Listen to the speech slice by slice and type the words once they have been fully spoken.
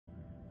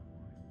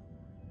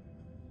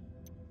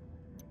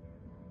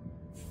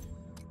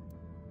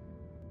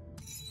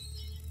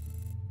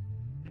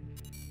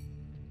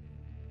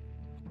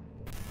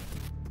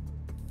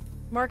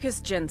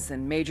Marcus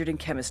Jensen majored in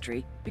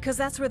chemistry because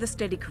that's where the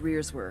steady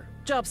careers were.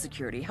 Job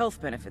security, health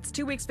benefits,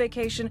 2 weeks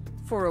vacation,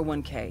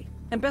 401k.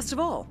 And best of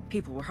all,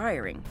 people were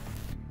hiring.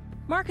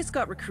 Marcus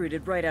got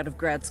recruited right out of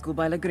grad school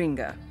by La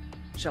Gringa.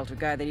 Sheltered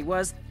guy that he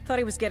was, thought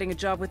he was getting a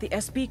job with the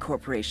SB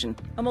Corporation,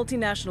 a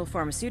multinational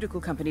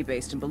pharmaceutical company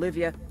based in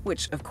Bolivia,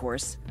 which, of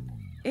course,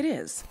 it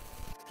is.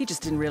 He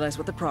just didn't realize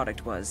what the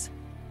product was.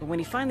 But when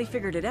he finally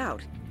figured it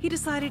out, he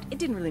decided it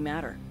didn't really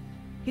matter.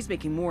 He's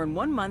making more in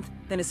 1 month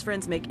than his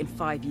friends make in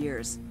 5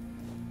 years.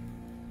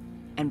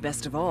 And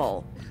best of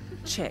all,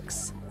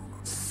 chicks.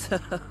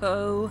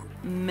 So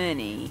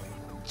many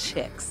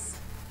chicks.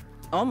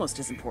 Almost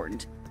as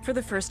important, for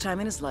the first time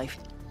in his life,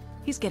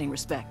 he's getting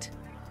respect.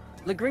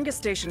 La Gringa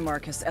stationed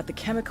Marcus at the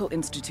Chemical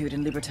Institute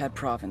in Libertad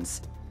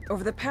Province.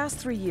 Over the past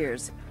 3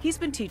 years, he's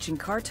been teaching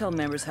cartel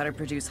members how to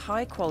produce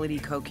high-quality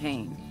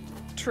cocaine.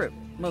 True,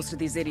 most of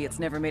these idiots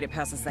never made it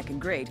past the 2nd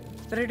grade,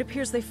 but it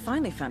appears they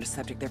finally found a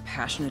subject they're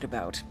passionate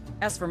about.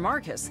 As for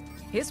Marcus,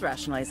 his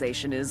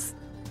rationalization is...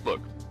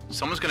 Look,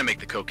 someone's gonna make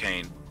the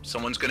cocaine,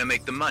 someone's gonna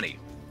make the money.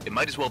 It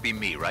might as well be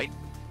me, right?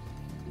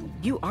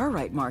 You are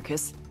right,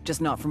 Marcus, just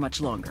not for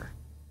much longer.